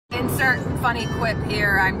Insert funny quip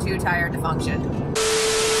here, I'm too tired to function.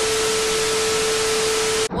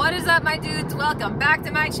 What is up, my dudes? Welcome back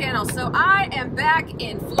to my channel. So I am back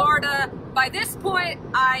in Florida. By this point,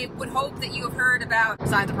 I would hope that you have heard about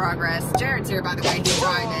Signs of Progress. Jared's here, by the way, he's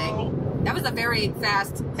driving. That was a very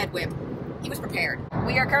fast head whip. He was prepared.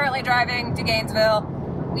 We are currently driving to Gainesville.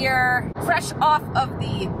 We are fresh off of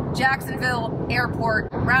the Jacksonville airport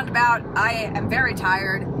roundabout. I am very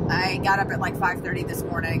tired. I got up at like 5:30 this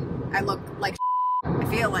morning. I look like I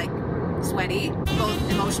feel like sweaty,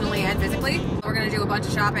 both emotionally and physically. We're gonna do a bunch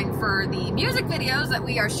of shopping for the music videos that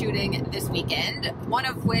we are shooting this weekend, one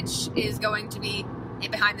of which is going to be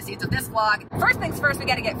behind the scenes of this vlog. First things first, we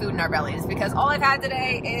gotta get food in our bellies because all I've had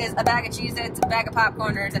today is a bag of Cheez-Its, a bag of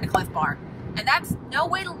popcorners, and a Cliff Bar. And that's no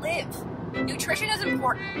way to live. Nutrition is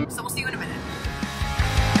important, so we'll see you in a minute.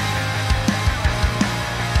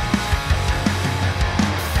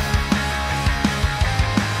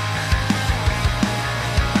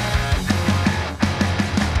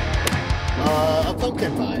 A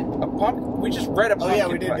pumpkin pie. A pumpkin? We just read a pumpkin pie. Oh yeah,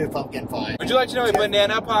 we did do pumpkin pie. Would you like to know a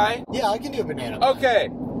banana pie? Yeah, I can do a banana pie. Okay.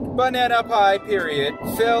 Banana pie, period.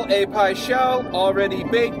 Fill a pie shell, already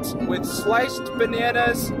baked, with sliced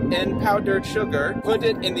bananas and powdered sugar. Put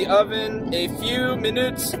it in the oven a few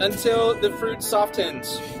minutes until the fruit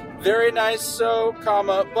softens. Very nice so,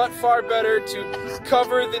 comma, but far better to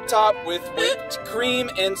cover the top with whipped cream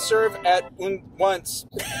and serve at once.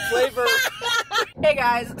 Flavor. Hey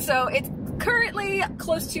guys, so it's currently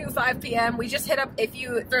close to 5 p.m. We just hit up a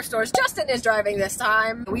few thrift stores. Justin is driving this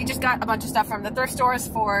time. We just got a bunch of stuff from the thrift stores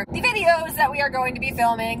for the videos that we are going to be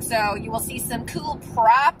filming. So you will see some cool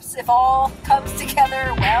props if all comes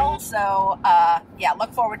together well. So yeah,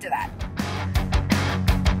 look forward to that.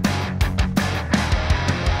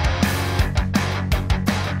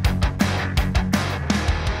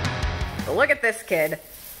 Look at this kid.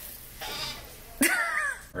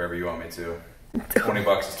 Wherever you want me to. 20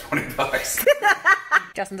 bucks is 20 bucks.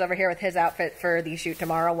 Justin's over here with his outfit for the shoot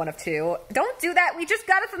tomorrow, one of two. Don't do that, we just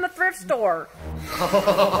got it from the thrift store.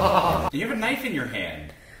 You have a knife in your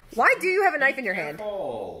hand. Why do you have a knife in your hand?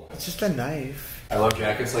 Oh. It's just a knife. I love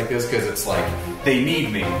jackets like this because it's like, they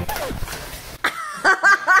need me.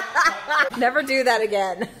 Never do that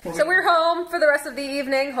again. So we're home for the rest of the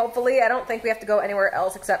evening, hopefully. I don't think we have to go anywhere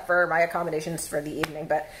else except for my accommodations for the evening,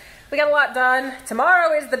 but we got a lot done.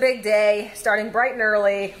 Tomorrow is the big day, starting bright and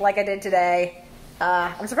early, like I did today.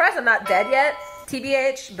 I'm surprised I'm not dead yet,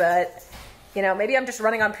 TBH, but you know, maybe I'm just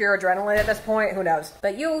running on pure adrenaline at this point, who knows.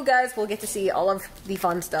 But you guys will get to see all of the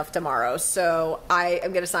fun stuff tomorrow. So I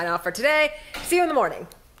am gonna sign off for today. See you in the morning.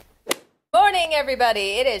 Morning,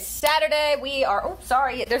 everybody. It is Saturday. We are, oh,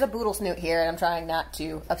 sorry, there's a boodle snoot here, and I'm trying not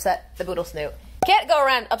to upset the boodle snoot. Can't go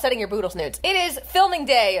around upsetting your boodle snoots. It is filming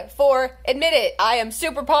day for Admit It. I am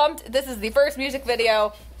super pumped. This is the first music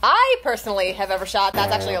video I personally have ever shot.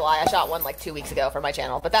 That's actually a lie. I shot one like 2 weeks ago for my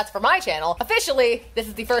channel, but that's for my channel. Officially, this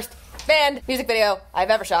is the first band music video I've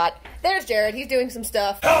ever shot. There's Jared. He's doing some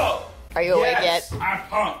stuff. Oh! Are you awake yet? I'm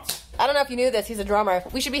pumped. I don't know if you knew this. He's a drummer.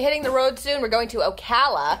 We should be hitting the road soon. We're going to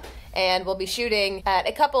Ocala, and we'll be shooting at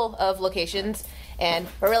a couple of locations, and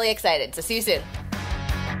we're really excited. So see you soon.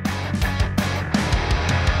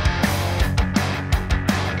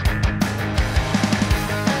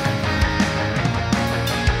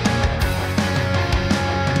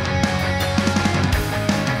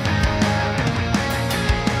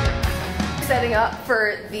 Setting up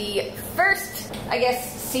for the first, I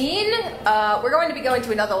guess, scene. We're going to be going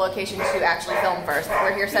to another location to actually film first.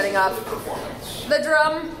 We're here setting up the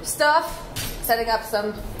drum stuff, setting up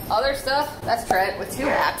some other stuff. That's Trent with 2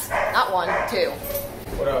 hats, not 1, 2.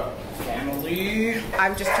 What up, family?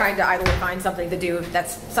 I'm just trying to idly find something to do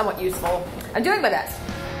that's somewhat useful. I'm doing my best.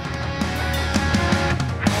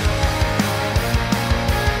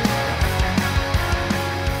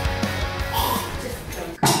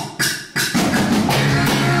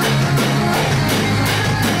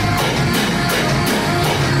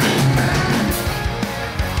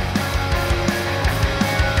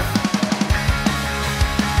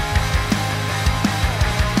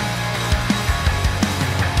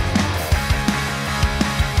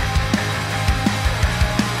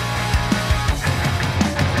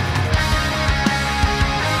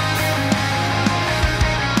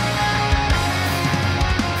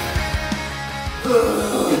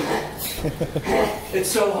 It's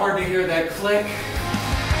so hard to hear that click.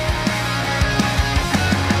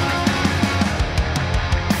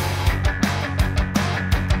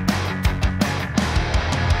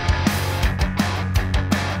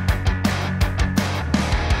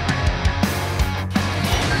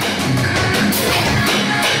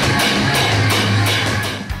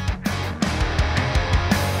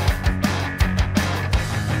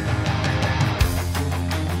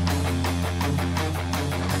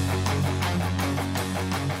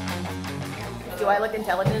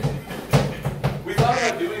 intelligent. We thought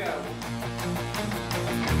about doing a...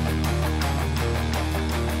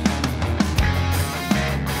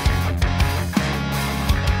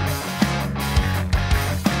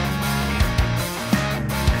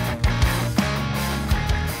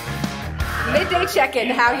 Midday check-in,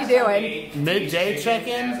 how you doing? Midday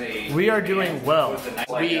check-in, we are doing well.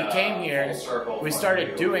 We came here, we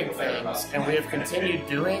started doing things, and we have continued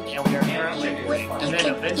doing, and we are currently doing. And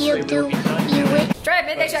then eventually we will be done. Trent,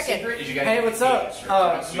 midday check-in. Hey, what's up?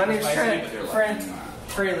 My name's Trent.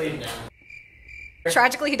 Freely.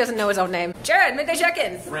 Tragically, he doesn't know his own name. Jared, midday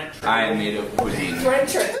check-in. I made a pudding.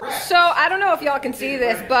 So, I don't know if y'all can see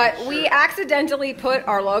this, but we accidentally put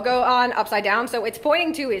our logo on upside down, so it's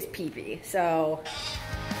pointing to his pee-pee, so...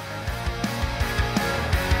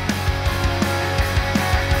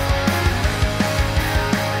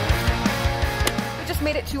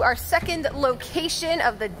 Made it to our second location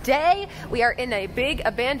of the day. We are in a big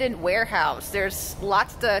abandoned warehouse. There's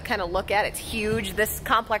lots to kind of look at. It's huge. This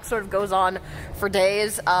complex sort of goes on for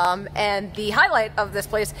days. And the highlight of this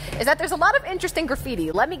place is that there's a lot of interesting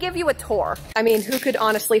graffiti. Let me give you a tour. I mean, who could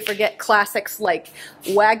honestly forget classics like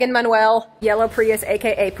Wagon Manuel, Yellow Prius,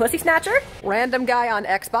 aka Pussy Snatcher, Random Guy on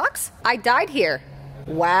Xbox, I Died Here.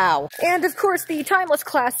 Wow. And of course the timeless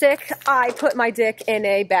classic, I Put My Dick in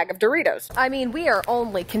a Bag of Doritos. I mean, we are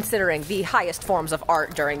only considering the highest forms of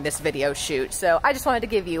art during this video shoot, so I just wanted to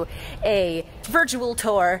give you a virtual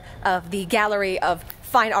tour of the gallery of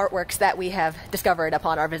fine artworks that we have discovered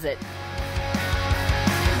upon our visit.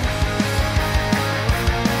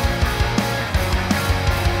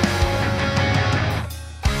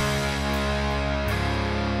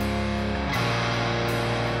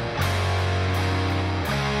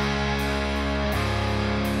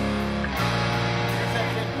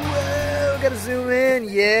 Gotta zoom in,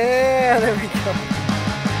 yeah, there we go.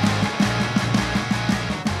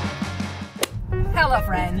 Hello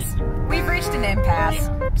friends, we've reached an impasse.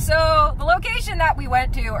 So the location that we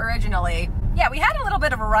went to originally, yeah, we had a little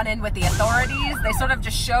bit of a run-in with the authorities. They sort of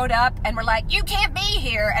just showed up and were like, you can't be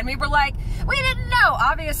here. And we were like, we didn't know.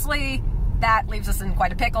 Obviously that leaves us in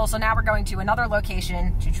quite a pickle. So now we're going to another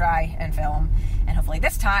location to try and film. And hopefully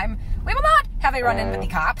this time we will not have a run-in with the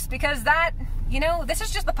cops, because that, you know, this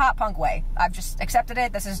is just the pop punk way. I've just accepted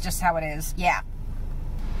it. This is just how it is. Yeah.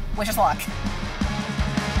 Wish us luck.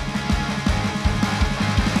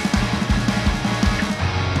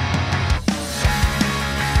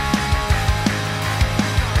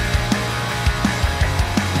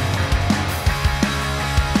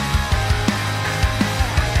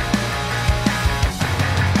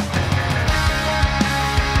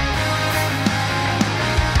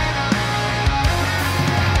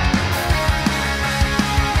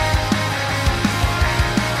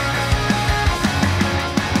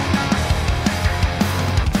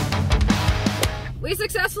 We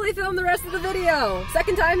successfully filmed the rest of the video.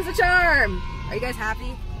 Second time's a charm. Are you guys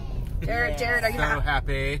happy? Jared, are you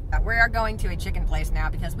happy? We are going to a chicken place now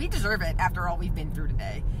because we deserve it after all we've been through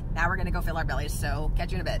today. Now we're gonna go fill our bellies, so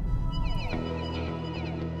catch you in a bit.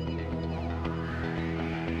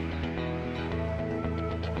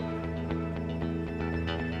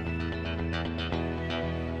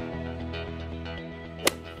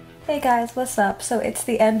 Hey guys, what's up? So it's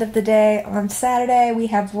the end of the day on Saturday. We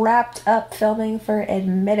have wrapped up filming for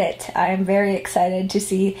Admit It. I am very excited to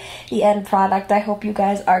see the end product. I hope you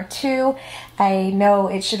guys are too. I know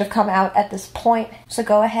it should have come out at this point, so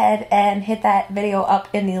go ahead and hit that video up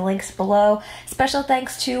in the links below. Special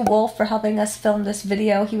thanks to Wolf for helping us film this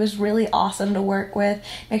video. He was really awesome to work with.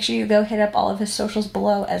 Make sure you go hit up all of his socials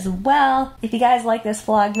below as well. If you guys like this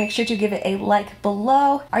vlog, make sure to give it a like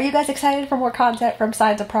below. Are you guys excited for more content from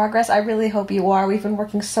Signs of Progress? I really hope you are. We've been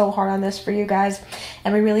working so hard on this for you guys,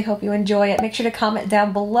 and we really hope you enjoy it. Make sure to comment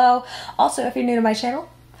down below. Also, if you're new to my channel,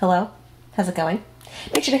 hello, how's it going?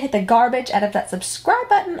 Make sure to hit the garbage out of that subscribe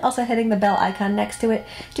button, also hitting the bell icon next to it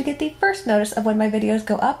to get the first notice of when my videos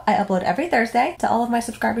go up. I upload every Thursday. To all of my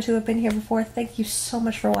subscribers who have been here before, thank you so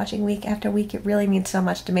much for watching week after week. It really means so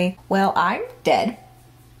much to me. Well, I'm dead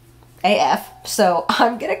AF, so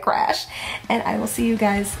I'm gonna crash, and I will see you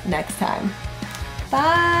guys next time.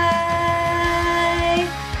 Bye!